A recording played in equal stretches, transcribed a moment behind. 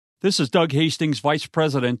This is Doug Hastings, Vice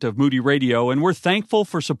President of Moody Radio, and we're thankful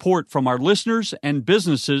for support from our listeners and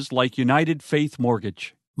businesses like United Faith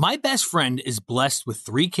Mortgage. My best friend is blessed with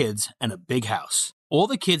 3 kids and a big house. All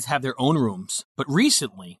the kids have their own rooms, but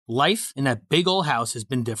recently, life in that big old house has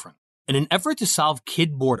been different. In an effort to solve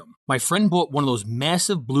kid boredom, my friend bought one of those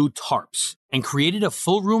massive blue tarps and created a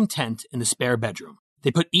full room tent in the spare bedroom.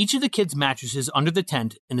 They put each of the kids' mattresses under the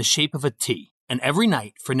tent in the shape of a T, and every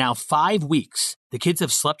night for now 5 weeks, the kids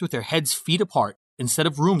have slept with their heads feet apart instead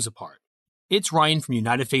of rooms apart. It's Ryan from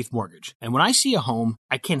United Faith Mortgage, and when I see a home,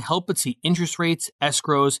 I can't help but see interest rates,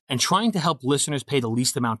 escrows, and trying to help listeners pay the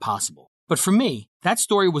least amount possible. But for me, that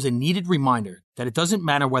story was a needed reminder that it doesn't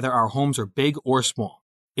matter whether our homes are big or small.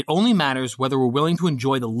 It only matters whether we're willing to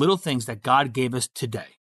enjoy the little things that God gave us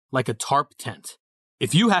today, like a tarp tent.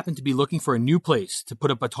 If you happen to be looking for a new place to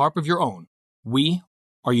put up a tarp of your own, we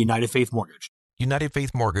are United Faith Mortgage. United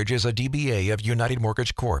Faith Mortgage is a DBA of United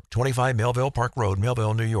Mortgage Corp., 25 Melville Park Road,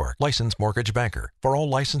 Melville, New York. Licensed mortgage banker. For all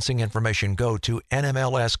licensing information, go to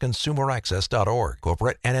nmlsconsumeraccess.org.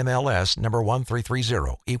 Corporate NMLS number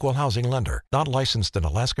 1330. Equal housing lender. Not licensed in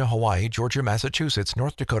Alaska, Hawaii, Georgia, Massachusetts,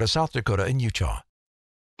 North Dakota, South Dakota, and Utah.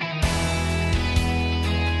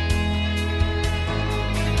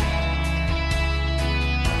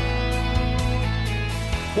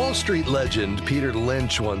 Wall Street legend Peter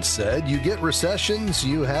Lynch once said, "You get recessions,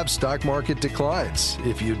 you have stock market declines.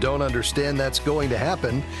 If you don't understand that's going to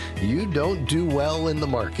happen, you don't do well in the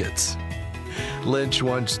markets." Lynch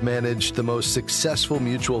once managed the most successful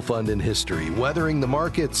mutual fund in history, weathering the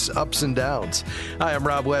market's ups and downs. Hi, I'm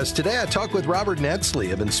Rob West. Today I talk with Robert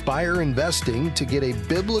Netzly of Inspire Investing to get a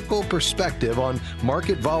biblical perspective on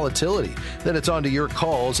market volatility. Then it's on to your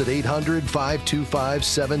calls at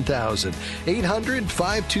 800-525-7000.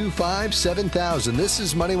 800-525-7000. This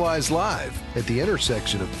is MoneyWise Live at the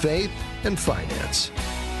intersection of faith and finance.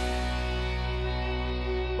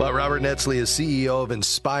 Well, Robert Netzly is CEO of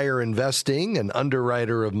Inspire Investing and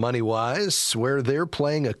underwriter of MoneyWise, where they're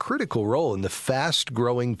playing a critical role in the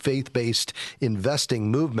fast-growing faith-based investing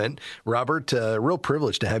movement. Robert, real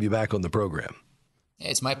privilege to have you back on the program.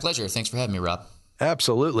 It's my pleasure. Thanks for having me, Rob.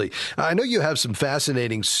 Absolutely. I know you have some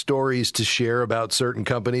fascinating stories to share about certain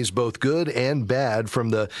companies, both good and bad,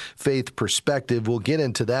 from the faith perspective. We'll get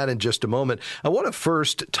into that in just a moment. I want to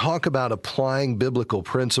first talk about applying biblical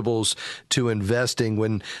principles to investing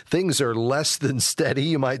when things are less than steady,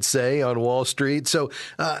 you might say, on Wall Street. So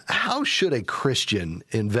how should a Christian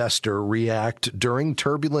investor react during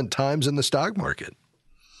turbulent times in the stock market?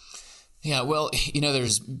 Yeah, well,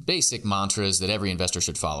 there's basic mantras that every investor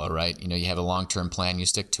should follow, right? You have a long-term plan, you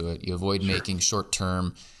stick to it. You avoid making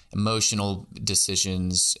short-term emotional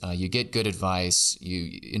decisions. You get good advice.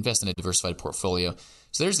 You invest in a diversified portfolio.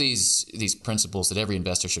 So there's these principles that every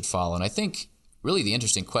investor should follow. And I think really the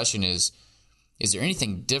interesting question is there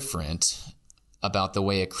anything different about the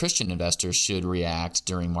way a Christian investor should react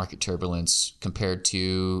during market turbulence compared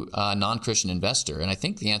to a non-Christian investor? And I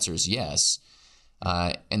think the answer is yes.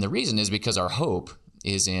 And the reason is because our hope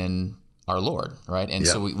is in our Lord, right? And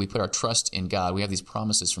so we put our trust in God. We have these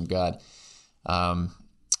promises from God.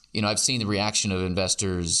 I've seen the reaction of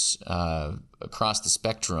investors across the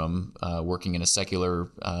spectrum, working in a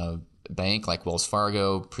secular bank like Wells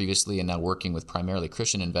Fargo previously, and now working with primarily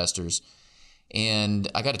Christian investors. And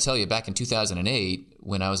I got to tell you, back in 2008,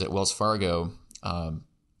 when I was at Wells Fargo,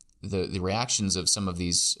 the reactions of some of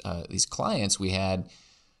these clients we had,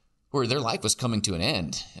 where their life was coming to an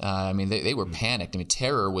end. They were panicked.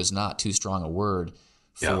 Terror was not too strong a word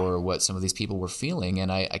for what some of these people were feeling. And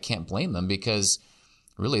I can't blame them, because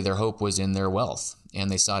really their hope was in their wealth, and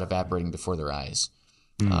they saw it evaporating before their eyes.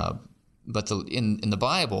 But in the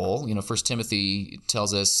Bible, 1 Timothy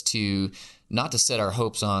tells us not to set our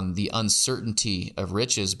hopes on the uncertainty of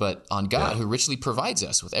riches, but on God, who richly provides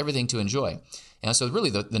us with everything to enjoy. And so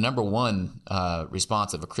really the number one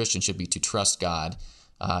response of a Christian should be to trust God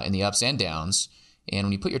in the ups and downs. And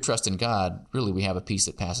when you put your trust in God, really we have a peace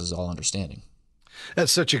that passes all understanding.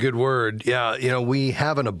 That's such a good word. Yeah, we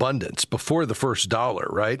have an abundance before the first dollar,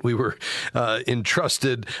 right? We were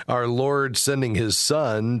entrusted our Lord sending his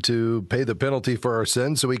Son to pay the penalty for our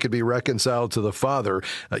sins so we could be reconciled to the Father.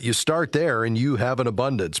 You start there and you have an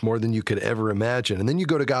abundance, more than you could ever imagine. And then you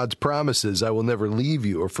go to God's promises, I will never leave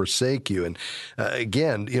you or forsake you. And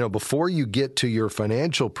again, before you get to your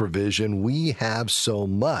financial provision, we have so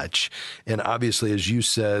much. And obviously, as you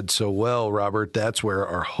said so well, Robert, that's where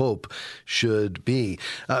our hope should be.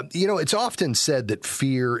 It's often said that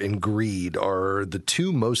fear and greed are the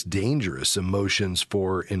two most dangerous emotions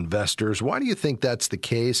for investors. Why do you think that's the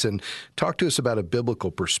case? And talk to us about a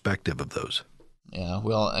biblical perspective of those. Yeah.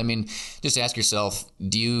 Well, I mean, just ask yourself,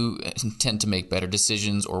 do you tend to make better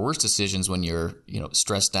decisions or worse decisions when you're,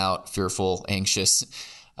 stressed out, fearful, anxious?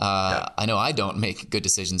 I know I don't make good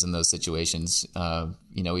decisions in those situations.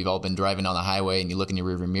 We've all been driving down the highway and you look in your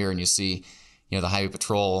rearview mirror and you see, the highway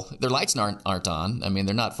patrol, their lights aren't on. I mean,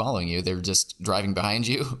 they're not following you. They're just driving behind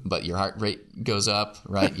you, but your heart rate goes up,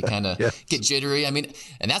 right? You kind of get jittery. I mean,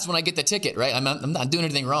 and that's when I get the ticket, right? I'm not doing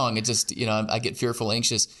anything wrong. It just, I get fearful,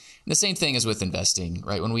 anxious. And the same thing is with investing,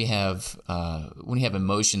 right? When we have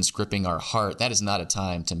emotions gripping our heart, that is not a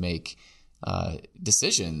time to make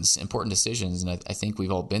decisions, important decisions. And I think we've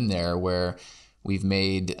all been there where we've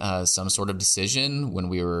made some sort of decision when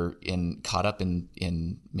we were caught up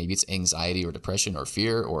in maybe it's anxiety or depression or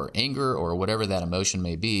fear or anger or whatever that emotion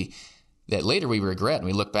may be, that later we regret and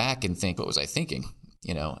we look back and think, what was I thinking?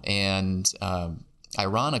 And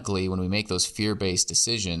ironically, when we make those fear-based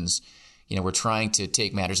decisions, we're trying to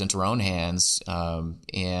take matters into our own hands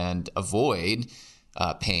and avoid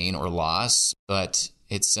pain or loss, but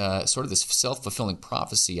it's sort of this self-fulfilling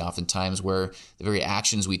prophecy oftentimes where the very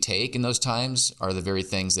actions we take in those times are the very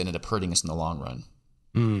things that end up hurting us in the long run.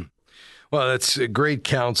 Well, that's great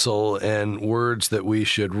counsel and words that we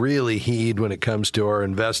should really heed when it comes to our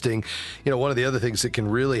investing. One of the other things that can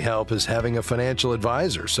really help is having a financial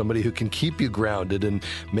advisor, somebody who can keep you grounded and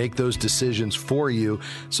make those decisions for you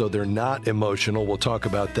so they're not emotional. We'll talk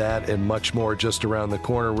about that and much more just around the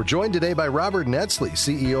corner. We're joined today by Robert Netzly,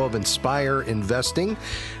 CEO of Inspire Investing.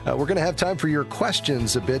 We're going to have time for your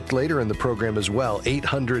questions a bit later in the program as well.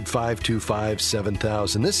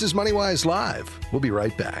 800-525-7000. This is MoneyWise Live. We'll be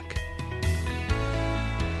right back.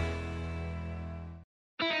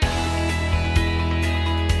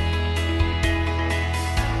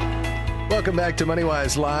 Welcome back to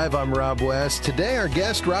MoneyWise Live. I'm Rob West. Today, our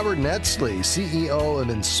guest, Robert Netzly, CEO of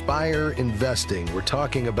Inspire Investing. We're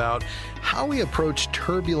talking about how we approach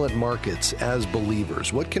turbulent markets as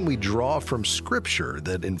believers. What can we draw from Scripture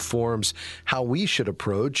that informs how we should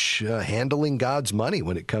approach handling God's money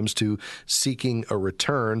when it comes to seeking a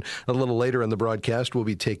return? A little later in the broadcast, we'll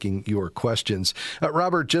be taking your questions.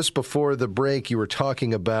 Robert, just before the break, you were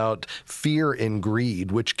talking about fear and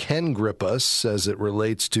greed, which can grip us as it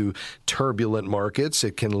relates to turbulent markets.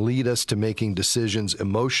 It can lead us to making decisions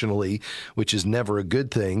emotionally, which is never a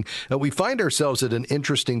good thing. We find ourselves at an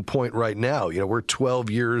interesting point right now. We're 12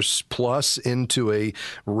 years plus into a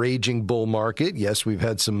raging bull market. Yes, we've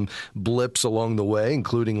had some blips along the way,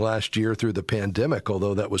 including last year through the pandemic,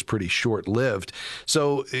 although that was pretty short-lived.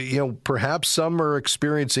 So, perhaps some are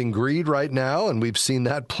experiencing greed right now, and we've seen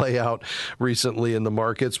that play out recently in the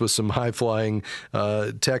markets with some high-flying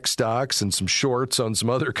tech stocks and some shorts on some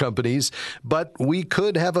other companies. But we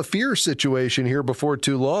could have a fear situation here before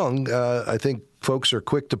too long. I think folks are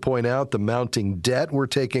quick to point out the mounting debt we're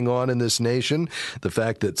taking on in this nation, the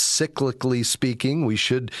fact that cyclically speaking, we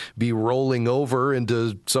should be rolling over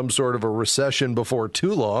into some sort of a recession before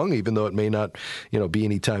too long, even though it may not, be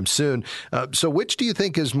anytime soon. So which do you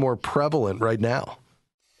think is more prevalent right now?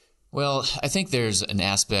 Well, I think there's an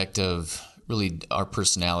aspect of really our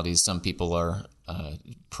personalities. Some people are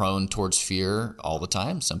prone towards fear all the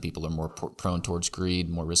time. Some people are more prone towards greed,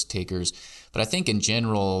 more risk takers. But I think in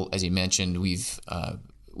general, as you mentioned, we've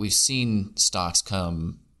seen stocks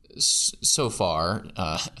come so far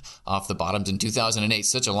off the bottoms in 2008,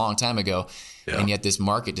 such a long time ago, and yet this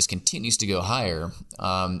market just continues to go higher.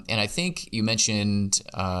 And I think you mentioned,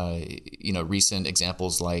 recent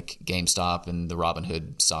examples like GameStop and the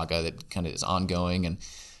Robinhood saga that kind of is ongoing, and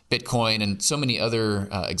Bitcoin and so many other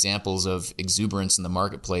examples of exuberance in the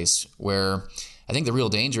marketplace where I think the real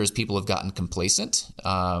danger is people have gotten complacent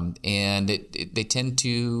and they tend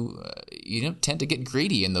to get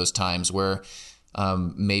greedy in those times where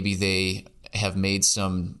maybe they have made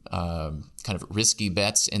some kind of risky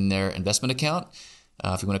bets in their investment account,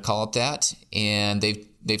 if you want to call it that, and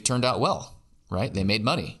they've turned out well, right? They made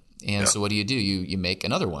money. And so what do? You make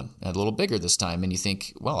another one, a little bigger this time, and you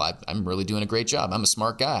think, well, I'm really doing a great job. I'm a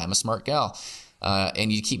smart guy. I'm a smart gal.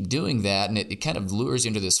 And you keep doing that, and it kind of lures you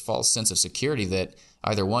into this false sense of security that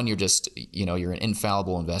either one, you're just, you're an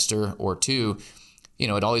infallible investor, or two,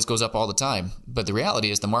 it always goes up all the time. But the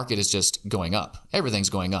reality is the market is just going up.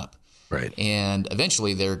 Everything's going up. Right. And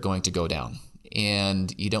eventually they're going to go down.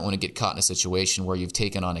 And you don't want to get caught in a situation where you've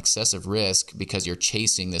taken on excessive risk because you're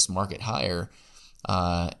chasing this market higher.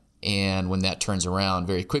 And when that turns around,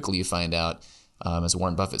 very quickly you find out, as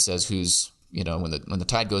Warren Buffett says, who's, when the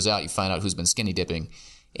tide goes out, you find out who's been skinny dipping.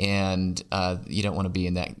 And you don't want to be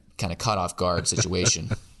in that kind of caught off guard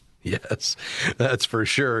situation. Yes, that's for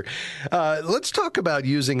sure. Let's talk about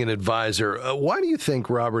using an advisor. Why do you think,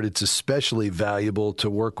 Robert, it's especially valuable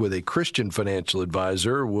to work with a Christian financial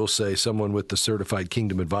advisor, we'll say someone with the Certified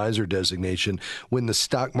Kingdom Advisor designation, when the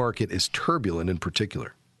stock market is turbulent in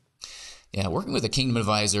particular? Yeah, working with a Kingdom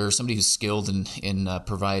Advisor, somebody who's skilled in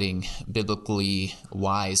providing biblically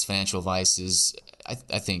wise financial advice is,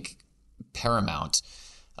 I think, paramount.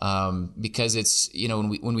 Because it's,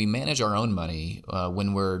 when we manage our own money,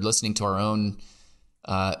 when we're listening to our own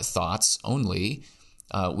thoughts only,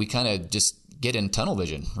 we kind of just get in tunnel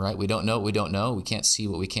vision, right? We don't know what we don't know. We can't see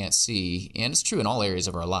what we can't see. And it's true in all areas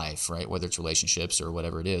of our life, right? Whether it's relationships or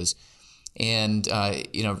whatever it is. And, I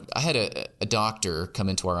had a doctor come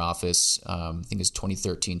into our office, I think it was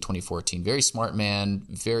 2013, 2014, very smart man,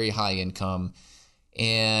 very high income.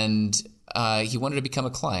 And he wanted to become a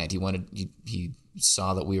client. He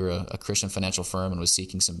saw that we were a Christian financial firm and was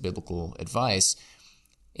seeking some biblical advice.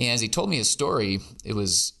 And as he told me his story, it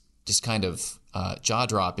was just kind of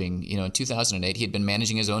jaw-dropping. In 2008, he had been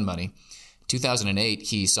managing his own money. 2008,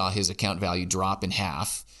 he saw his account value drop in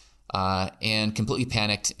half and completely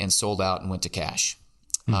panicked and sold out and went to cash,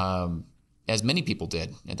 as many people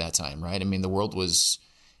did at that time, right? I mean, the world was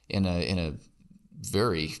in a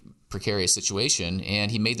very precarious situation,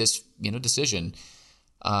 and he made this decision.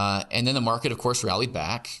 And then the market, of course, rallied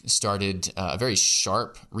back, started a very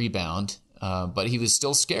sharp rebound, but he was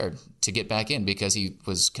still scared to get back in because he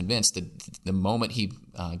was convinced that the moment he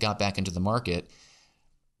got back into the market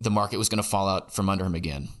was going to fall out from under him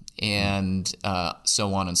again, and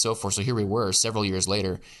so on and so forth. So here we were, several years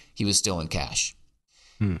later, he was still in cash.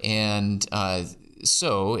 And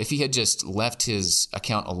so if he had just left his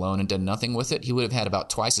account alone and done nothing with it, he would have had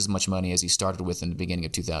about twice as much money as he started with in the beginning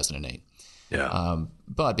of 2008. Yeah.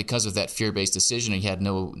 But because of that fear-based decision, he had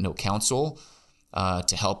no counsel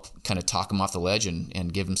to help kind of talk him off the ledge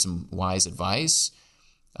and give him some wise advice.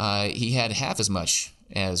 He had half as much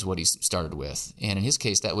as what he started with. And in his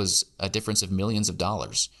case, that was a difference of millions of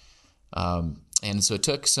dollars. And so it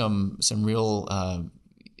took some real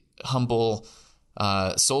humble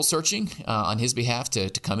soul searching on his behalf to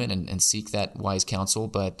come in and seek that wise counsel.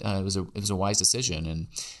 But it was a wise decision. And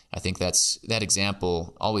I think that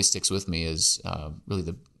example always sticks with me as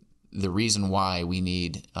really the reason why we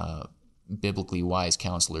need biblically wise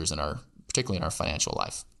counselors particularly in our financial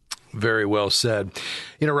life. Very well said.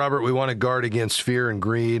 Robert, we want to guard against fear and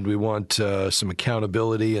greed. We want some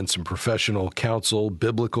accountability and some professional counsel,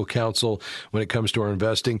 biblical counsel when it comes to our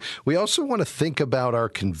investing. We also want to think about our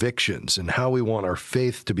convictions and how we want our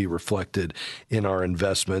faith to be reflected in our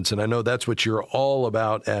investments. And I know that's what you're all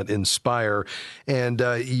about at Inspire. And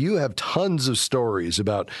you have tons of stories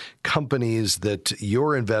about companies that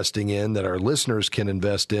you're investing in, that our listeners can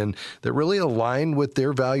invest in, that really align with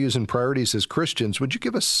their values and priorities as Christians. Would you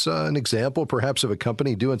give us an example, perhaps, of a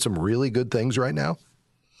company doing some really good things right now?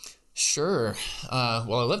 Sure.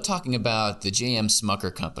 Well, I love talking about the J.M.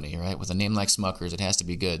 Smucker Company, right? With a name like Smucker's, it has to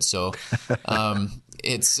be good. So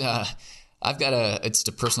it's a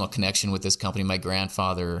personal connection with this company. My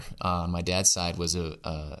grandfather on my dad's side was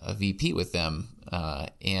a VP with them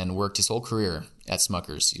and worked his whole career at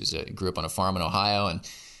Smucker's. He grew up on a farm in Ohio and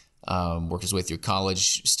worked his way through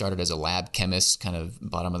college, started as a lab chemist, kind of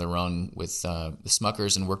bottom of the rung with the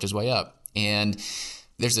Smuckers, and worked his way up. And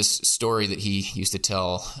there's this story that he used to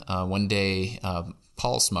tell. One day,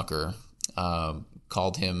 Paul Smucker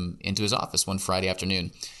called him into his office one Friday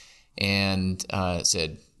afternoon and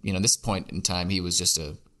said, at this point in time, he was just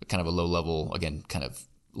a kind of a low-level, again, kind of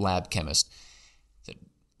lab chemist. Said,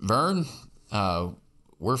 Vern,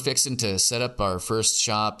 we're fixing to set up our first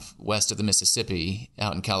shop west of the Mississippi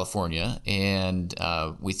out in California, and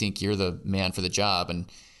we think you're the man for the job. And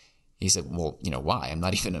he said, well, why? I'm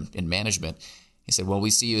not even in management. He said, well, we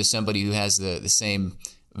see you as somebody who has the same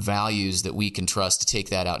values that we can trust to take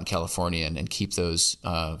that out in California and keep those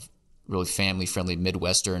really family-friendly,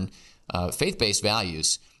 Midwestern, faith-based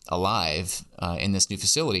values alive in this new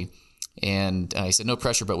facility. And he said, no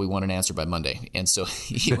pressure, but we want an answer by Monday. And so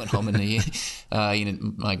he went home and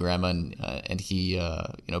my grandma and he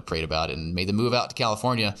prayed about it and made the move out to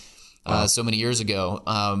California so many years ago.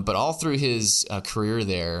 But all through his career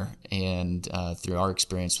there and through our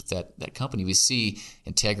experience with that company, we see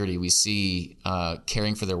integrity. We see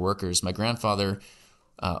caring for their workers. My grandfather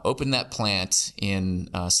opened that plant in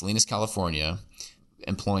Salinas, California,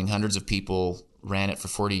 employing hundreds of people, ran it for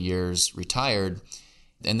 40 years, retired.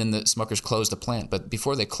 And then the Smuckers closed the plant. But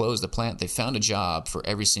before they closed the plant, they found a job for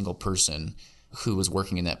every single person who was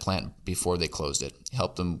working in that plant before they closed it.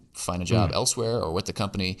 Helped them find a job elsewhere or with the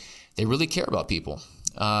company. They really care about people.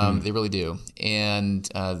 They really do. And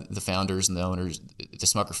the founders and the owners, the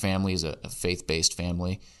Smucker family is a faith-based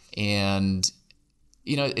family. And,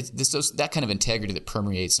 it's that kind of integrity that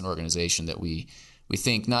permeates an organization that we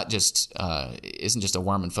think not just isn't just a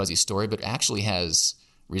warm and fuzzy story, but actually has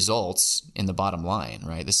results in the bottom line,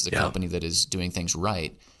 right? This is a company that is doing things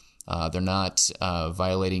right. They're not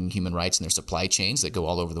violating human rights in their supply chains that go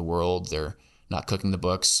all over the world. They're not cooking the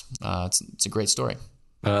books. It's a great story.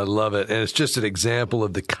 I love it. And it's just an example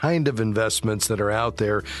of the kind of investments that are out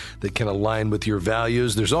there that can align with your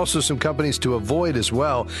values. There's also some companies to avoid as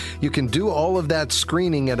well. You can do all of that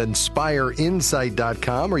screening at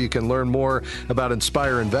inspireinsight.com, or you can learn more about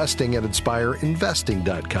Inspire Investing at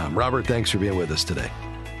inspireinvesting.com. Robert, thanks for being with us today.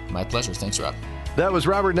 My pleasure. Thanks, Rob. That was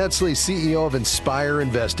Robert Netzly, CEO of Inspire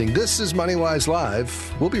Investing. This is MoneyWise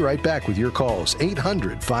Live. We'll be right back with your calls.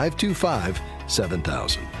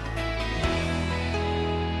 800-525-7000.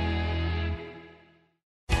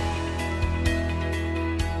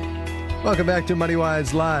 Welcome back to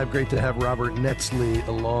MoneyWise Live. Great to have Robert Netzly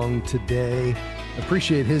along today.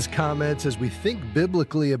 Appreciate his comments as we think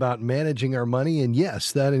biblically about managing our money. And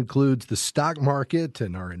yes, that includes the stock market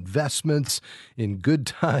and our investments in good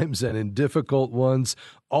times and in difficult ones,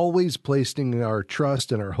 always placing our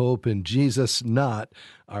trust and our hope in Jesus, not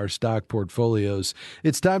our stock portfolios.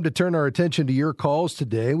 It's time to turn our attention to your calls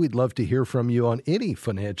today. We'd love to hear from you on any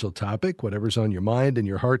financial topic, whatever's on your mind and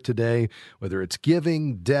your heart today, whether it's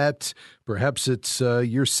giving, debt, perhaps it's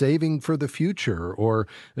you're saving for the future, or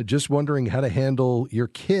just wondering how to handle your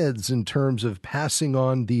kids in terms of passing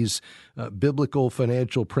on these biblical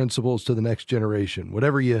financial principles to the next generation.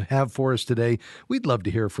 Whatever you have for us today, we'd love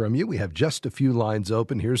to hear from you. We have just a few lines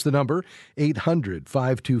open. Here's the number,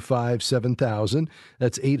 800-525-7000.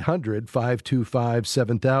 That's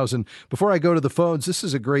 800-525-7000. Before I go to the phones, this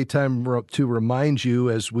is a great time to remind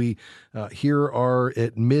you, as we here are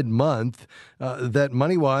at mid-month, that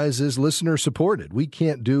MoneyWise is listener-supported. We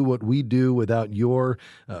can't do what we do without your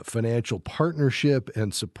financial partnership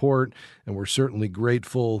and support, and we're certainly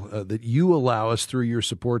grateful that you allow us, through your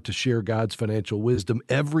support, to share God's financial wisdom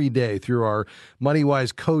every day through our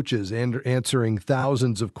MoneyWise coaches and answering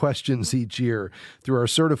thousands of questions each year, through our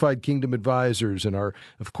certified Kingdom advisors and our,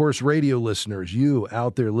 of course, radio listeners, you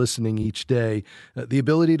out there listening each day, the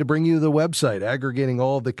ability to bring you the website, aggregating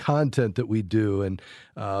all of the content that we do, and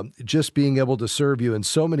just being able to serve you in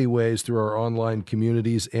so many ways through our online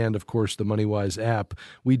communities and, of course, the MoneyWise app.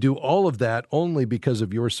 We do all of that only because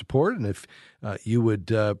of your support. And if you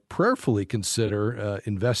would prayerfully consider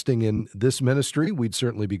investing in this ministry, we'd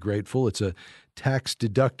certainly be grateful. It's a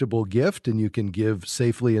tax-deductible gift, and you can give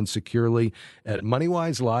safely and securely at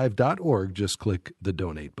moneywiselive.org. Just click the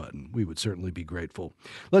donate button. We would certainly be grateful.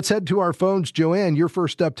 Let's head to our phones. Joanne, you're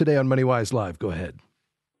first up today on MoneyWise Live. Go ahead.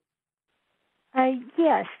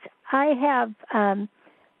 Yes, I have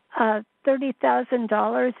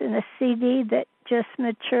 $30,000 in a CD that just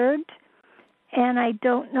matured, and I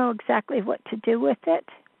don't know exactly what to do with it.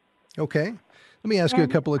 Okay. Let me ask you a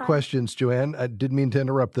couple of questions, Joanne. I didn't mean to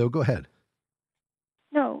interrupt, though. Go ahead.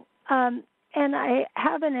 No, and I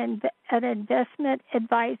have an investment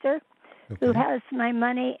advisor who has my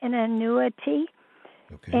money in an annuity,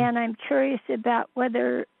 and I'm curious about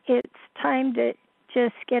whether it's time to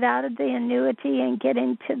just get out of the annuity and get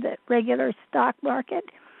into the regular stock market.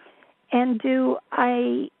 And he's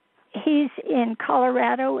in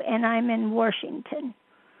Colorado and I'm in Washington.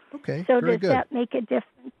 Okay, so very does good. That make a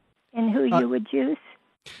difference in who you would use?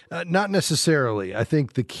 Not necessarily. I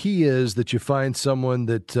think the key is that you find someone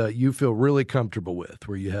that you feel really comfortable with,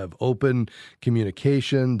 where you have open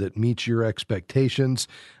communication that meets your expectations.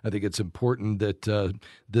 I think it's important that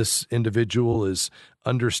this individual is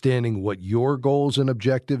understanding what your goals and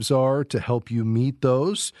objectives are to help you meet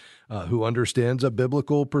those, who understands a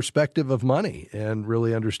biblical perspective of money and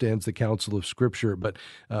really understands the counsel of Scripture. But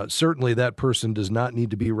certainly that person does not need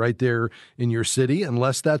to be right there in your city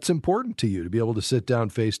unless that's important to you, to be able to sit down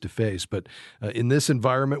face to face. But in this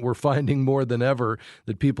environment, we're finding more than ever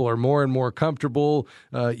that people are more and more comfortable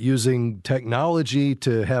using technology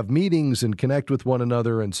to have meetings and connect with one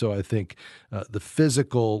another. And so I think the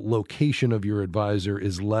physical location of your advisor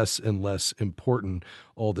is less and less important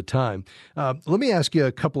all the time. Let me ask you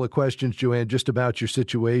a couple of questions, Joanne, just about your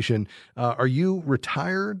situation. Are you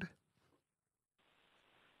retired?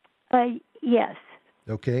 Yes.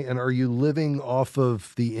 Okay. And are you living off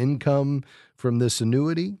of the income from this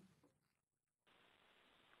annuity?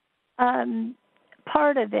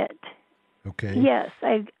 Part of it. Okay. Yes.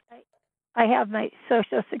 I have my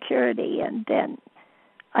Social Security, and then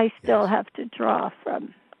I still have to draw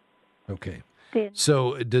from. Okay.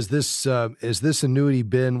 So does this has this annuity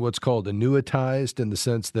been what's called annuitized in the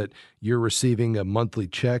sense that you're receiving a monthly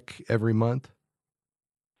check every month?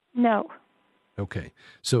 No. Okay.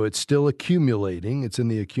 So it's still accumulating. It's in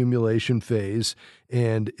the accumulation phase.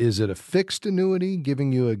 And is it a fixed annuity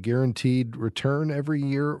giving you a guaranteed return every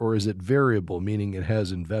year, or is it variable, meaning it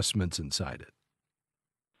has investments inside it?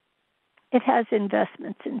 It has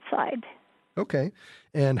investments inside. Okay.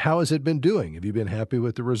 And how has it been doing? Have you been happy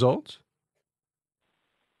with the results?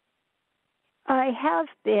 I have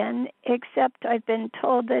been, except I've been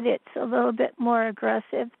told that it's a little bit more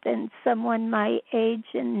aggressive than someone my age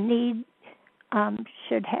and need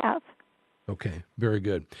should have. Okay, very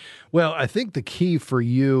good. Well, I think the key for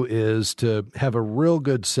you is to have a real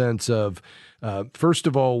good sense of, first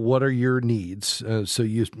of all, what are your needs? So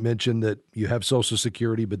you mentioned that you have Social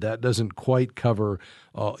Security, but that doesn't quite cover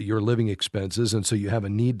your living expenses, and so you have a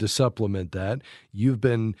need to supplement that. You've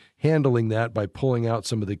been handling that by pulling out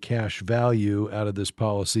some of the cash value out of this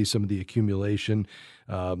policy, some of the accumulation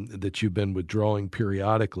that you've been withdrawing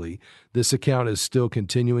periodically. This account is still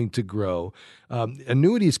continuing to grow.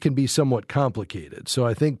 Annuities can be somewhat complicated. So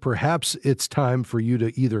I think perhaps it's time for you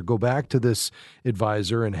to either go back to this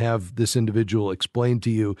advisor and have this individual explain to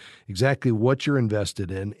you exactly what you're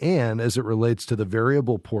invested in. And as it relates to the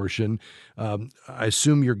variable portion, I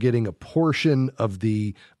assume you're getting a portion of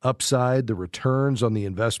the upside, the returns on the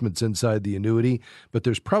investments inside the annuity, but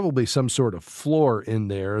there's probably some sort of floor in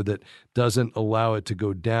there that doesn't allow it to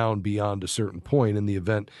go down beyond a certain point in the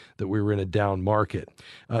event that we were in a down market.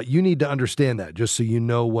 You need to understand that just so you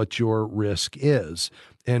know what your risk is,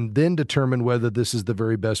 and then determine whether this is the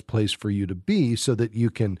very best place for you to be so that you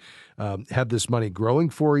can have this money growing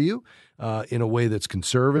for you in a way that's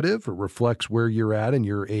conservative or reflects where you're at in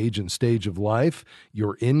your age and stage of life,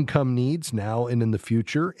 your income needs now and in the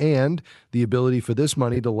future, and the ability for this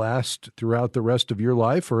money to last throughout the rest of your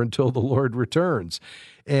life or until the Lord returns.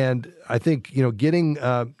 And I think, getting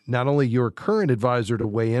not only your current advisor to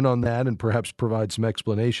weigh in on that and perhaps provide some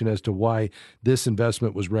explanation as to why this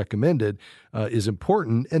investment was recommended is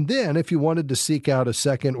important. And then if you wanted to seek out a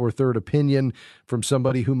second or third opinion from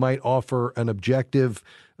somebody who might offer an objective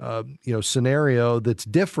scenario that's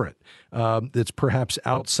different, that's perhaps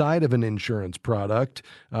outside of an insurance product,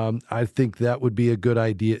 I think that would be a good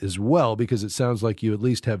idea as well, because it sounds like you at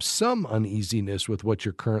least have some uneasiness with what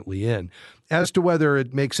you're currently in. As to whether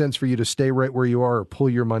it makes sense for you to stay right where you are or pull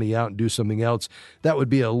your money out and do something else, that would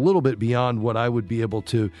be a little bit beyond what I would be able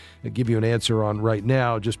to give you an answer on right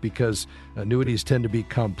now, just because annuities tend to be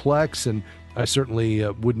complex, and I certainly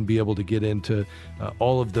wouldn't be able to get into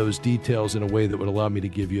all of those details in a way that would allow me to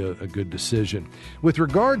give you a good decision. With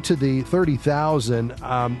regard to the $30,000,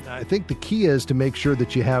 I think the key is to make sure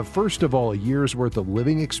that you have, first of all, a year's worth of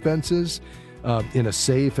living expenses in a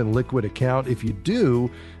safe and liquid account. If you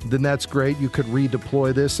do, then that's great. You could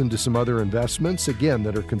redeploy this into some other investments, again,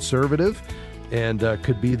 that are conservative and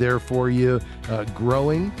could be there for you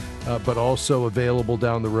growing, but also available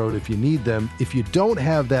down the road if you need them. If you don't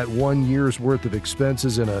have that 1 year's worth of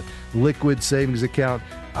expenses in a liquid savings account,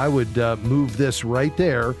 I would move this right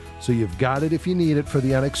there so you've got it if you need it for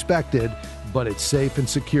the unexpected, but it's safe and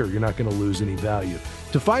secure. You're not going to lose any value.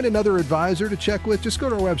 To find another advisor to check with, just go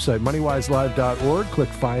to our website, MoneyWiseLive.org, click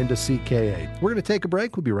Find a CKA. We're going to take a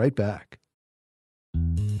break. We'll be right back.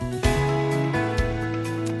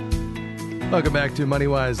 Welcome back to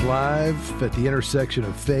MoneyWise Live at the intersection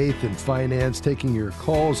of faith and finance, taking your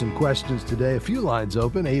calls and questions today. A few lines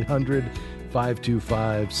open,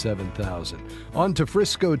 800-525-7000. On to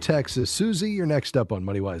Frisco, Texas. Susie, you're next up on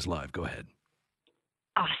MoneyWise Live. Go ahead.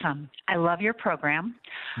 Awesome. I love your program.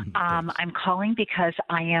 I'm calling because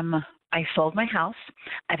I sold my house.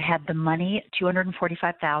 I've had the money,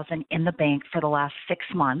 $245,000 in the bank for the last 6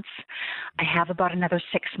 months. I have about another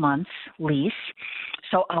 6 months lease.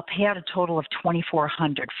 So I'll pay out a total of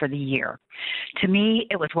 $2,400 for the year. To me,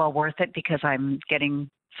 it was well worth it because I'm getting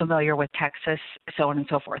familiar with Texas, so on and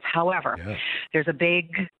so forth. However, there's a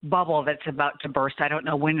big bubble that's about to burst. I don't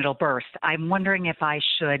know when it'll burst. I'm wondering if I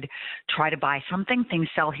should try to buy something. Things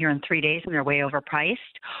sell here in 3 days and they're way overpriced.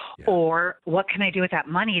 Or what can I do with that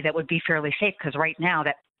money that would be fairly safe? Because right now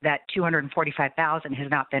that $245,000 has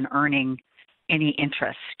not been earning any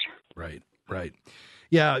interest. Right.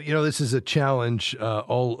 Yeah, this is a challenge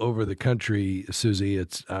all over the country, Susie.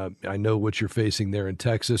 It's I know what you're facing there in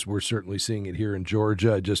Texas. We're certainly seeing it here in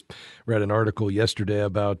Georgia. I just read an article yesterday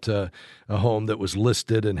about a home that was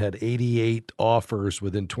listed and had 88 offers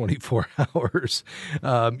within 24 hours.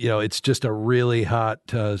 It's just a really hot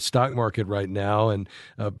stock market right now, and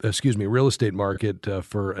real estate market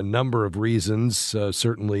for a number of reasons.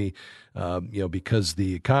 Certainly because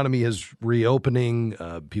the economy is reopening,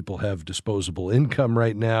 people have disposable income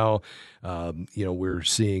right now. We're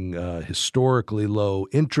seeing historically low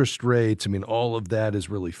interest rates. I mean, all of that is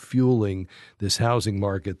really fueling this housing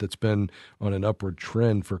market that's been on an upward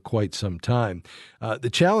trend for quite some time. The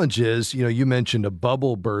challenge is, you mentioned a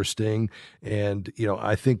bubble bursting, and,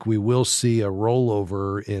 I think we will see a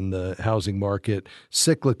rollover in the housing market,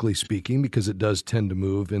 cyclically speaking, because it does tend to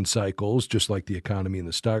move in cycles, just like the economy and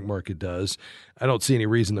the stock market does. I don't see any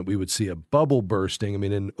reason that we would see a bubble bursting. I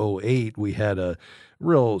mean, in 2008, we had a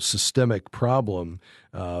real systemic problem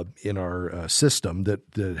in our system that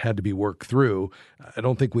had to be worked through. I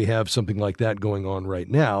don't think we have something like that going on right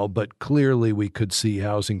now, but clearly we could see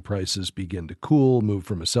housing prices begin to cool, move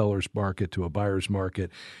from a seller's market to a buyer's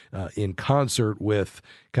market in concert with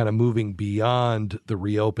kind of moving beyond the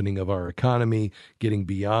reopening of our economy, getting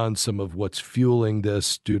beyond some of what's fueling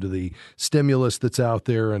this due to the stimulus that's out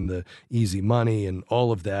there and the easy money and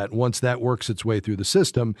all of that. Once that works its way through the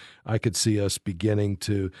system, I could see us beginning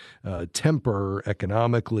to temper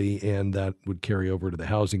economically, and that would carry over to the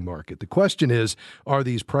housing market. The question is, are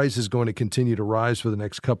these prices going to continue to rise for the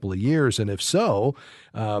next couple of years? And if so,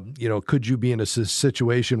 could you be in a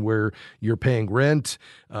situation where you're paying rent,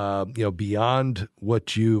 beyond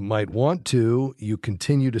what you might want to, you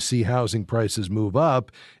continue to see housing prices move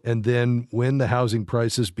up, and then when the housing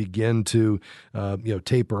prices begin to,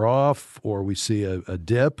 taper off, or we see a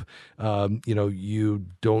dip, you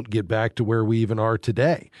don't get back to where we even are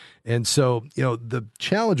today. And so, the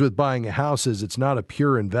challenge with buying a house is it's not a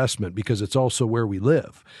pure investment because it's also where we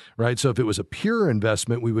live, right? So if it was a pure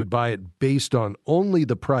investment, we would buy it based on only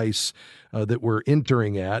the price that we're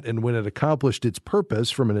entering at. And when it accomplished its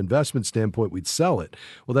purpose from an investment standpoint, we'd sell it.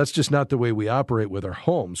 Well, that's just not the way we operate with our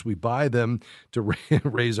homes. We buy them to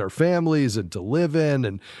raise our families and to live in.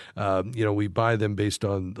 And, we buy them based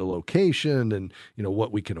on the location and,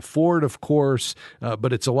 what we can afford, of course.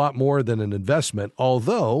 But it's a lot more than an investment,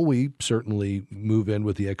 although we certainly move in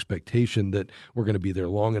with the expectation that we're going to be there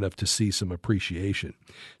long enough to see some appreciation.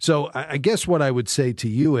 So I guess what I would say to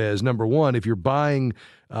you is, number one, if you're buying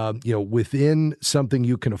within something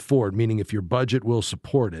you can afford, meaning if your budget will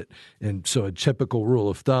support it. And so a typical rule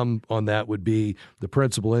of thumb on that would be the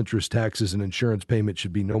principal, interest, taxes, and insurance payment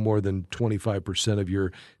should be no more than 25% of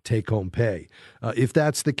your take-home pay. If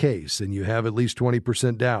that's the case, and you have at least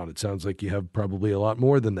 20% down, it sounds like you have probably a lot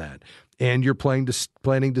more than that, and you're planning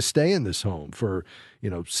to stay in this home for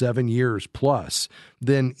 7 years plus,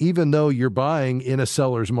 then even though you're buying in a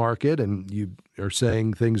seller's market and you are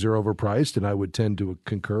saying things are overpriced, and I would tend to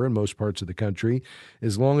concur in most parts of the country,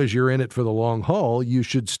 as long as you're in it for the long haul, you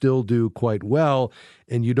should still do quite well,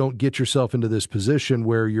 and you don't get yourself into this position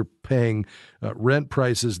where you're paying rent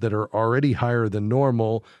prices that are already higher than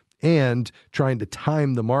normal and trying to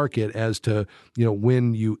time the market as to,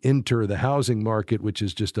 when you enter the housing market, which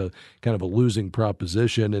is just a kind of a losing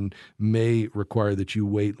proposition and may require that you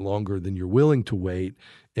wait longer than you're willing to wait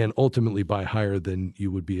and ultimately buy higher than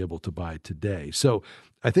you would be able to buy today. So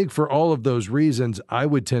I think for all of those reasons, I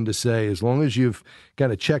would tend to say, as long as you've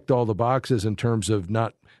kind of checked all the boxes in terms of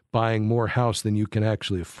not buying more house than you can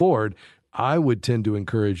actually afford, I would tend to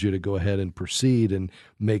encourage you to go ahead and proceed and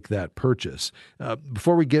make that purchase.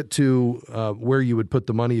 Before we get to where you would put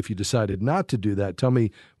the money if you decided not to do that, tell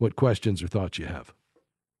me what questions or thoughts you have.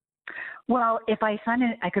 Well, if I sign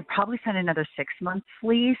it, I could probably sign another 6 months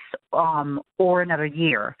lease or another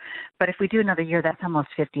year. But if we do another year, that's almost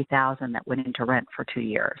 $50,000 that went into rent for 2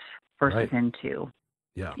 years versus into.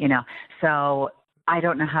 Yeah. So I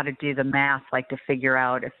don't know how to do the math, to figure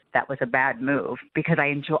out if that was a bad move, because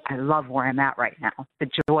I love where I'm at right now. The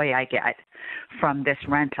joy I get from this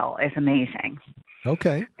rental is amazing.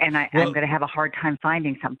 Okay. And I'm going to have a hard time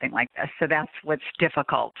finding something like this. So that's what's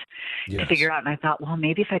difficult to figure out. And I thought, well,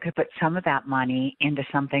 maybe if I could put some of that money into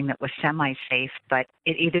something that was semi-safe, but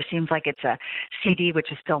it either seems like it's a CD,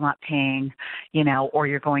 which is still not paying, or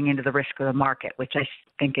you're going into the risk of the market, which I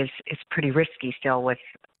think is pretty risky still with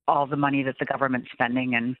all the money that the government's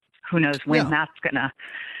spending, and who knows when that's going to,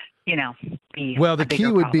 be. Well, the key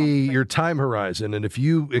would be your time horizon. And if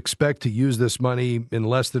you expect to use this money in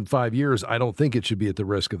less than 5 years, I don't think it should be at the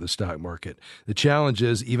risk of the stock market. The challenge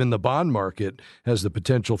is even the bond market has the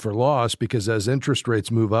potential for loss, because as interest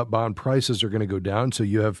rates move up, bond prices are going to go down. So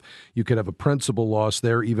you could have a principal loss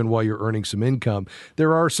there even while you're earning some income.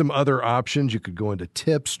 There are some other options. You could go into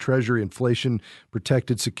tips, treasury, inflation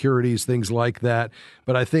protected securities, things like that.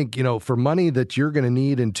 But I think, for money that you're going to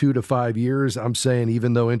need in 2 to 5 years, I'm saying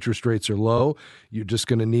even though interest rates are low, you're just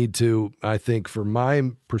going to need to, I think, from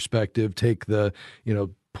my perspective, take the,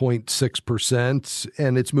 0.6%,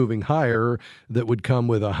 and it's moving higher, that would come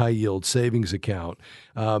with a high-yield savings account.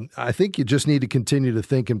 I think you just need to continue to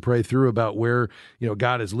think and pray through about where,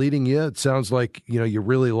 God is leading you. It sounds like, you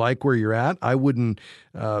really like where you're at. I wouldn't,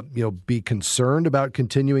 be concerned about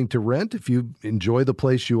continuing to rent. If you enjoy the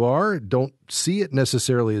place you are, don't see it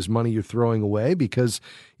necessarily as money you're throwing away, because,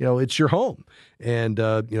 it's your home. And,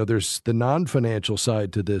 there's the non-financial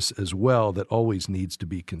side to this as well that always needs to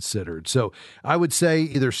be considered. So I would say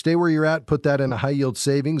either stay where you're at, put that in a high-yield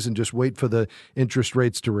savings and just wait for the interest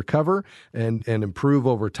rates to recover and improve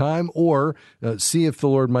over time, or see if the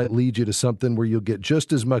Lord might lead you to something where you'll get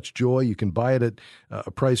just as much joy. You can buy it at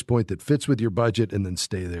a price point that fits with your budget and then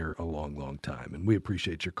stay there a long, long time. And we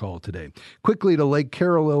appreciate your call today. Quickly to Lake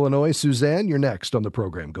Carroll, Illinois. Suzanne, you're next on the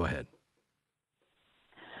program. Go ahead.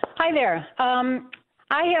 Hi there.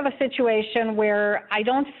 I have a situation where I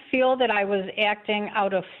don't feel that I was acting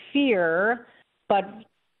out of fear, but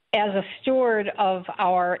as a steward of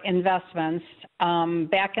our investments.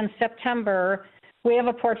 Back in September, we have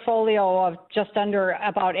a portfolio of just under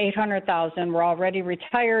about $800,000. We're already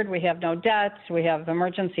retired. We have no debts. We have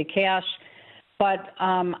emergency cash. But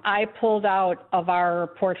I pulled out of our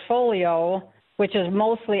portfolio, which is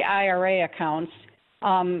mostly IRA accounts,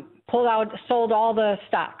 sold all the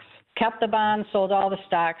stocks, kept the bonds, sold all the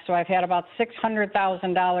stocks. So I've had about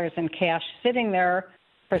 $600,000 in cash sitting there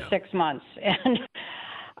for 6 months and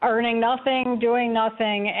earning nothing, doing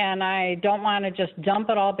nothing. And I don't want to just dump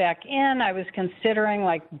it all back in. I was considering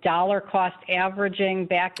like dollar cost averaging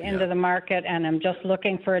back into the market, and I'm just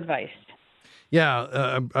looking for advice.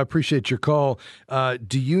 Yeah, I appreciate your call.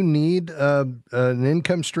 Do you need an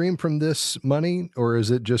income stream from this money, or is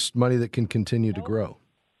it just money that can continue to grow?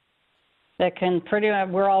 That can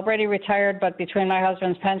we're already retired, but between my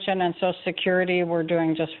husband's pension and Social Security, we're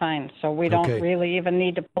doing just fine. So we don't really even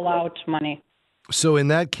need to pull out money. So in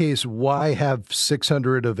that case, why have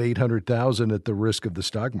 600 of 800,000 at the risk of the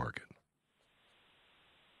stock market?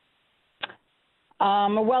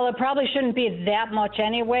 Well, it probably shouldn't be that much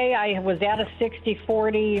anyway. I was at a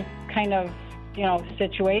 60-40 kind of,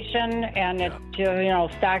 situation, and it,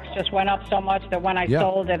 stocks just went up so much that when I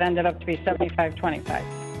sold, it ended up to be 75-25.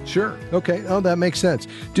 Sure. Okay. Oh, that makes sense.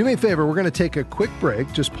 Do me a favor. We're going to take a quick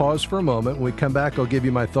break. Just pause for a moment. When we come back, I'll give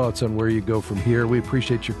you my thoughts on where you go from here. We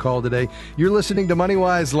appreciate your call today. You're listening to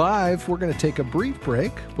MoneyWise Live. We're going to take a brief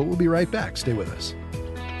break, but we'll be right back. Stay with us.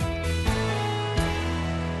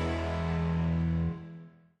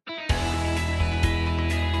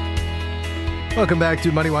 Welcome back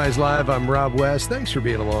to MoneyWise Live. I'm Rob West. Thanks for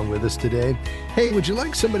being along with us today. Hey, would you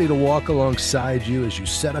like somebody to walk alongside you as you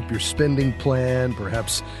set up your spending plan,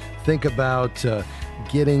 perhaps think about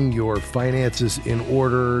getting your finances in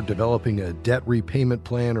order, developing a debt repayment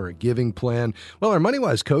plan or a giving plan? Well, our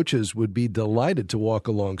MoneyWise coaches would be delighted to walk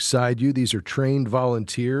alongside you. These are trained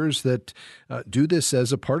volunteers that do this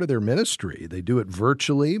as a part of their ministry. They do it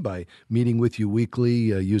virtually by meeting with you weekly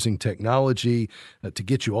using technology to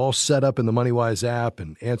get you all set up in the MoneyWise app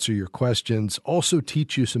and answer your questions. Also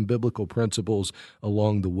teach you some biblical principles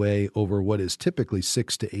along the way over what is typically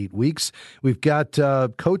 6 to 8 weeks. We've got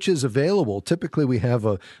coaches available. Typically, we have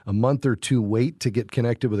a month or two wait to get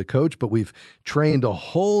connected with a coach, but we've trained a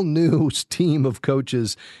whole new team of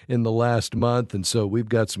coaches in the last month, and so we've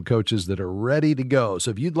got some coaches that are ready to go.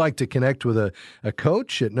 So if you'd like to connect with a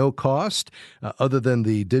coach at no cost, other than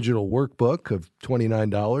the digital workbook of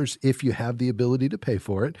 $29, if you have the ability to pay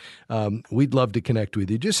for it, we'd love to connect with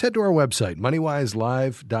you. Just head to our website,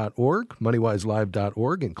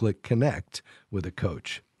 moneywiselive.org, and click Connect with a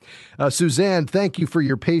Coach. Suzanne, thank you for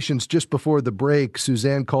your patience. Just before the break,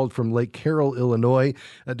 Suzanne called from Lake Carroll, Illinois,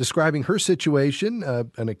 describing her situation,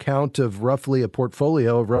 an account of roughly a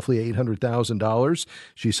portfolio of roughly $800,000.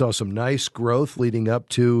 She saw some nice growth leading up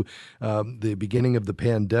to the beginning of the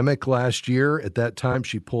pandemic last year. At that time,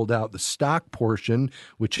 she pulled out the stock portion,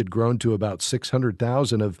 which had grown to about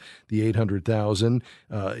 $600,000 of the $800,000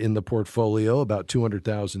 in the portfolio, about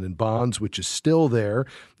 $200,000 in bonds, which is still there.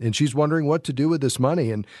 And she's wondering what to do with this money.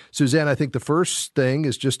 And Suzanne, I think the first thing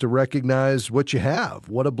is just to recognize what you have,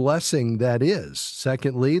 what a blessing that is.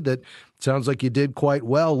 Secondly, that sounds like you did quite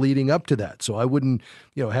well leading up to that. So I wouldn't,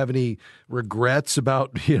 have any regrets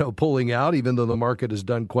about, pulling out, even though the market has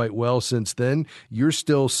done quite well since then. You're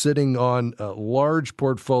still sitting on a large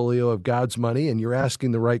portfolio of God's money, and you're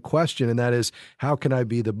asking the right question, and that is, how can I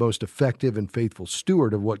be the most effective and faithful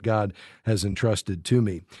steward of what God has entrusted to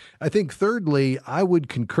me? I think thirdly, I would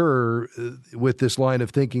concur with this line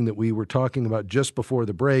of thinking that we were talking about just before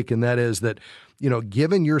the break, and that is that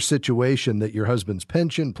given your situation that your husband's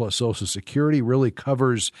pension plus Social Security really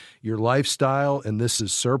covers your lifestyle, and this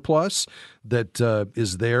is surplus that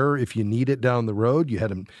is there if you need it down the road. You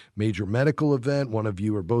had a major medical event. One of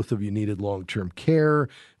you or both of you needed long-term care.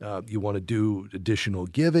 You want to do additional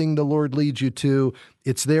giving the Lord leads you to.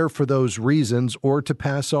 It's there for those reasons or to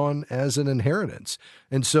pass on as an inheritance.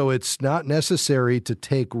 And so it's not necessary to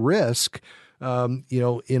take risk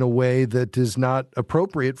in a way that is not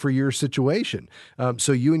appropriate for your situation.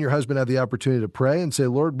 So you and your husband have the opportunity to pray and say,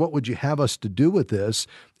 Lord, what would you have us to do with this?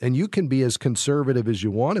 And you can be as conservative as you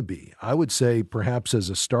want to be. I would say perhaps as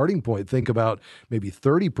a starting point, think about maybe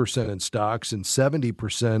 30% in stocks and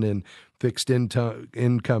 70% in fixed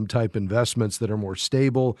income type investments that are more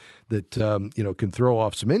stable, that can throw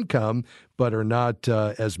off some income, but are not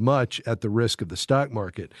as much at the risk of the stock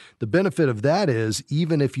market. The benefit of that is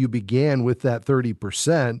even if you began with that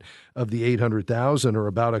 30% of the $800,000 or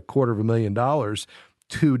about $250,000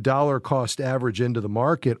 to dollar cost average into the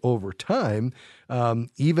market over time,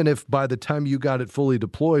 even if by the time you got it fully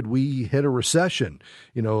deployed, we hit a recession,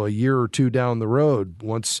 a year or two down the road,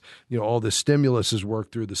 once, all the stimulus is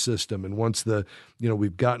worked through the system. And once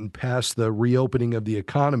we've gotten past the reopening of the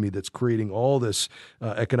economy that's creating all this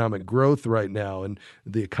economic growth right now, and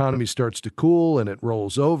the economy starts to cool and it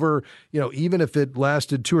rolls over, even if it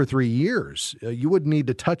lasted 2 or 3 years, you wouldn't need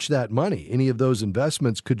to touch that money. Any of those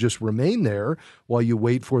investments could just remain there while you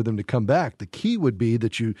wait for them to come back. The key would be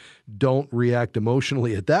that you don't react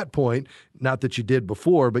emotionally at that point, not that you did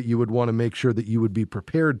before, but you would want to make sure that you would be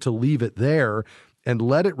prepared to leave it there and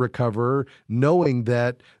let it recover, knowing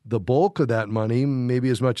that the bulk of that money, maybe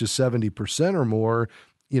as much as 70% or more,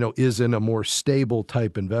 is in a more stable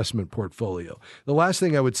type investment portfolio. The last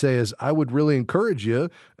thing I would say is I would really encourage you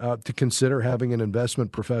to consider having an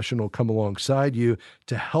investment professional come alongside you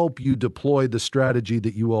to help you deploy the strategy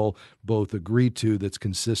that you all both agree to that's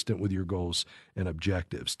consistent with your goals and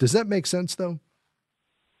objectives. Does that make sense, though?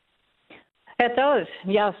 It does.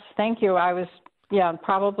 Yes. Thank you. I was,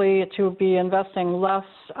 probably to be investing less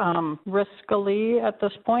riskily at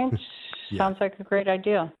this point. Sounds like a great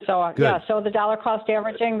idea. So, so the dollar cost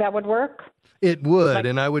averaging, that would work? It would,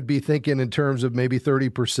 and I would be thinking in terms of maybe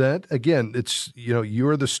 30%. Again, it's,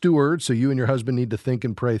 you're the steward, so you and your husband need to think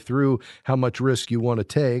and pray through how much risk you want to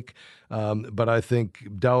take. But I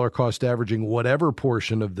think dollar cost averaging whatever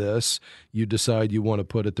portion of this you decide you want to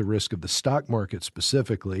put at the risk of the stock market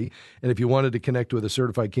specifically. And if you wanted to connect with a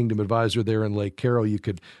certified Kingdom advisor there in Lake Carroll, you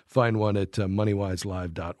could find one at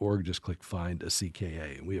MoneyWiseLive.org. Just click Find a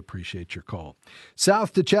CKA, and we appreciate your call.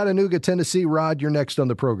 South to Chattanooga, Tennessee. Rod, you're next on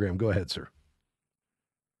the program. Go ahead, sir.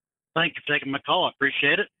 Thank you for taking my call. I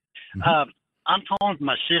appreciate it. Mm-hmm. I'm calling for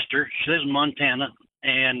my sister. She lives in Montana,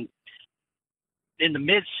 and in the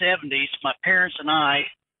mid-'70s, my parents and I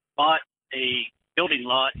bought a building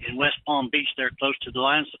lot in West Palm Beach there close to the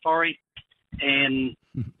Lion Safari. And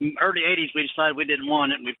early 80s, we decided we didn't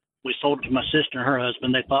want it. We sold it to my sister and her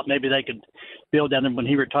husband. They thought maybe they could build down there when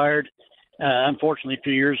he retired. Unfortunately, a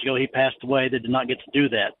few years ago, he passed away. They did not get to do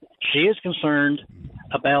that. She is concerned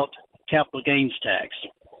about capital gains tax.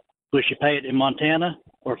 Will she pay it in Montana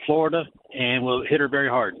or Florida, and will it hit her very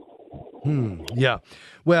hard? Yeah.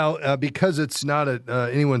 Well, because it's not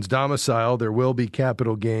anyone's domicile, there will be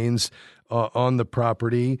capital gains on the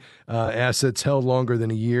property. Assets held longer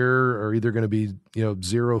than a year are either going to be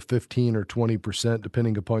 0, 15, or 20%,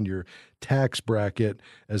 depending upon your tax bracket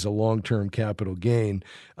as a long-term capital gain.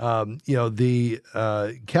 The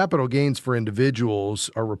capital gains for individuals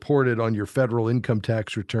are reported on your federal income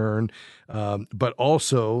tax return, but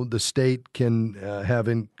also the state can have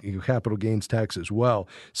capital gains tax as well.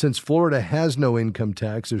 Since Florida has no income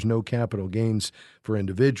tax, there's no capital gains for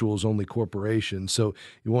individuals, only corporations. So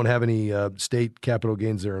you won't have any state capital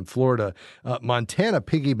gains there in Florida. Montana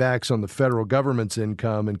piggybacks on the federal government's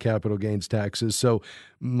income and capital gains taxes. So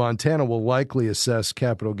Montana will likely assess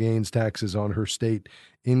capital gains taxes on her state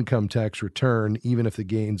income tax return, even if the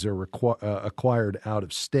gains are acquired out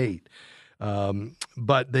of state.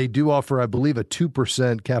 But they do offer, I believe, a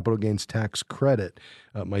 2% capital gains tax credit.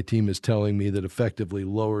 My team is telling me that effectively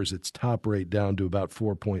lowers its top rate down to about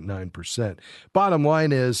 4.9%. Bottom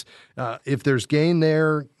line is, if there's gain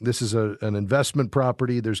there, this is an investment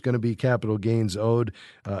property. There's going to be capital gains owed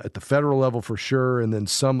at the federal level for sure, and then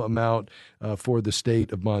some amount for the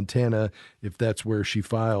state of Montana if that's where she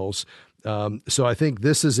files. So I think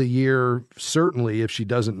this is a year, certainly, if she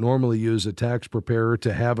doesn't normally use a tax preparer,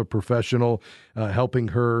 to have a professional helping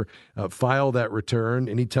her file that return.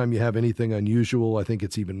 Anytime you have anything unusual, I think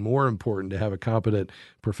it's even more important to have a competent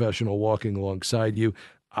professional walking alongside you.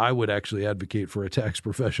 I would actually advocate for a tax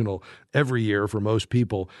professional every year for most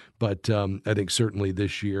people, but I think certainly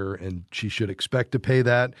this year, and she should expect to pay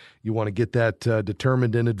that. You want to get that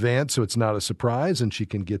determined in advance so it's not a surprise, and she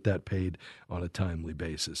can get that paid on a timely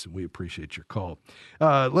basis. And we appreciate your call.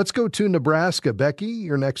 Let's go to Nebraska. Becky,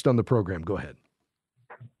 you're next on the program. Go ahead.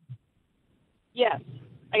 Yes,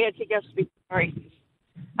 I got to take us. Sorry.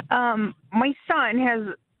 My son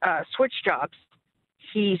has switched jobs.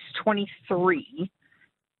 He's 23.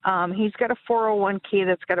 He's got a 401k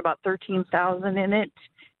that's got about $13,000 in it,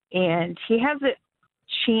 and he has a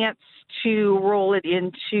chance to roll it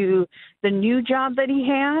into the new job that he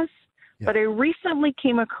has. Yeah. But I recently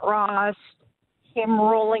came across him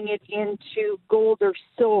rolling it into gold or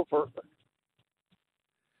silver.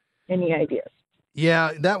 Any ideas?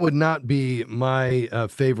 Yeah, that would not be my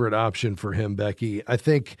favorite option for him, Becky. I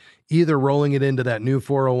think either rolling it into that new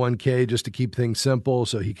 401k just to keep things simple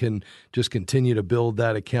so he can just continue to build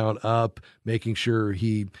that account up, making sure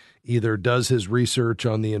he either does his research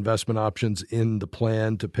on the investment options in the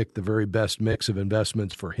plan to pick the very best mix of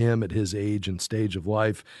investments for him at his age and stage of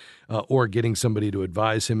life, or getting somebody to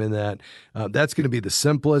advise him in that. That's going to be the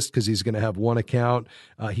simplest because he's going to have one account.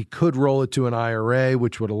 He could roll it to an IRA,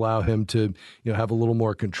 which would allow him to have a little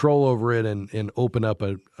more control over it and open up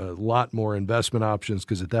a lot more investment options,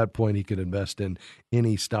 because at that point he could invest in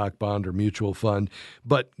any stock, bond, or mutual fund.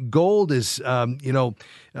 But gold is,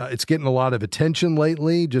 it's getting a lot of attention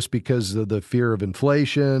lately just because of the fear of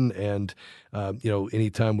inflation and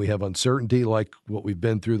anytime we have uncertainty like what we've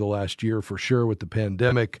been through the last year for sure with the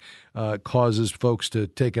pandemic, causes folks to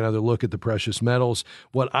take another look at the precious metals.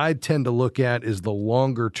 What I tend to look at is the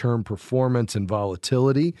longer term performance and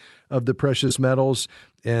volatility of the precious metals.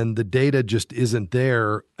 And the data just isn't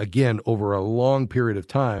there, again, over a long period of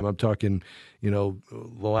time. I'm talking, the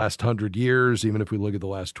last 100 years, even if we look at the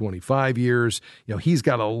last 25 years, he's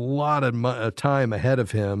got a lot of time ahead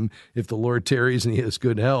of him, if the Lord tarries and he has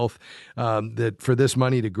good health, that for this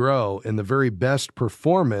money to grow. And the very best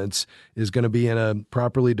performance is going to be in a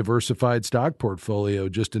properly diversified stock portfolio,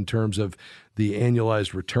 just in terms of the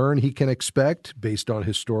annualized return he can expect based on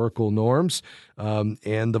historical norms,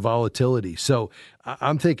 and the volatility. So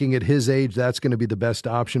I'm thinking at his age, that's going to be the best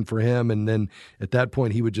option for him. And then at that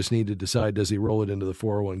point, he would just need to decide, does he roll it into the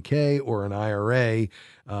 401k or an IRA?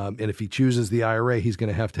 And if he chooses the IRA, he's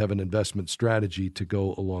going to have an investment strategy to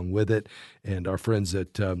go along with it. And our friends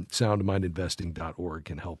at soundmindinvesting.org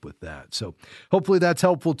can help with that. So hopefully that's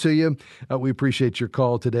helpful to you. We appreciate your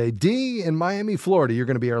call today. Dee in Miami, Florida, you're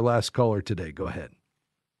going to be our last caller today. Go ahead.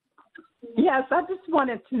 Yes, I just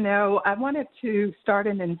wanted to know, I wanted to start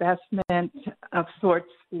an investment of sorts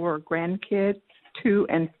for grandkids 2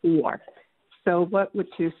 and 4. So what would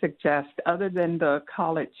you suggest other than the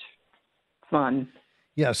college fund?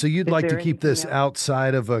 Yeah, so you'd like to keep this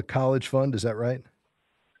outside of a college fund, is that right?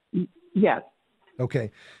 Yes.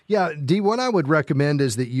 Okay. Yeah, Dee, what I would recommend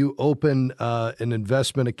is that you open an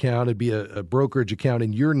investment account. It'd be a brokerage account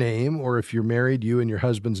in your name, or if you're married, you and your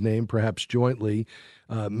husband's name, perhaps jointly,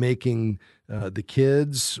 making the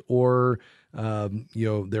kids or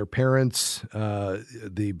their parents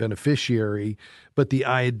the beneficiary. But the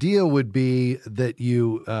idea would be that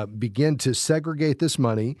you begin to segregate this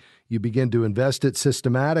money. You begin to invest it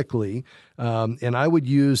systematically. And I would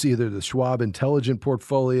use either the Schwab Intelligent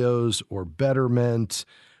Portfolios or Betterment,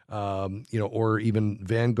 or even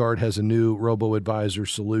Vanguard has a new robo-advisor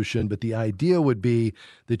solution. But the idea would be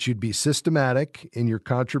that you'd be systematic in your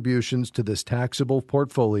contributions to this taxable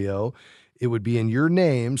portfolio. It would be in your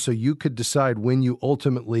name, so you could decide when you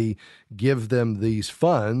ultimately give them these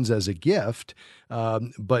funds as a gift.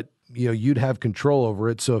 But you'd have control over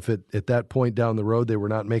it. So if at that point down the road they were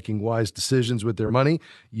not making wise decisions with their money,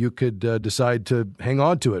 you could decide to hang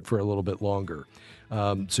on to it for a little bit longer.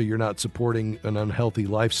 So you're not supporting an unhealthy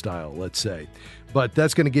lifestyle, let's say. But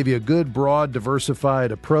that's going to give you a good, broad,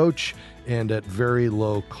 diversified approach and at very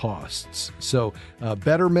low costs. So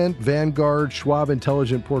Betterment, Vanguard, Schwab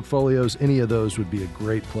Intelligent Portfolios, any of those would be a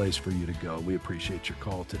great place for you to go. We appreciate your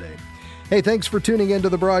call today. Hey, thanks for tuning into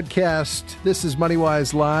the broadcast. This is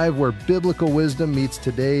MoneyWise Live, where biblical wisdom meets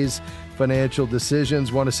today's financial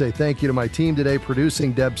decisions. Want to say thank you to my team today,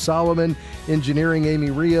 producing Deb Solomon, engineering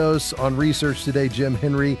Amy Rios, on research today Jim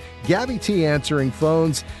Henry, Gabby T answering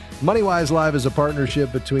phones. MoneyWise Live is a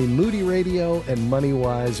partnership between Moody Radio and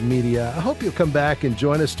MoneyWise Media. I hope you'll come back and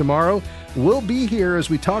join us tomorrow. We'll be here as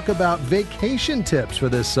we talk about vacation tips for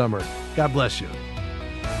this summer. God bless you.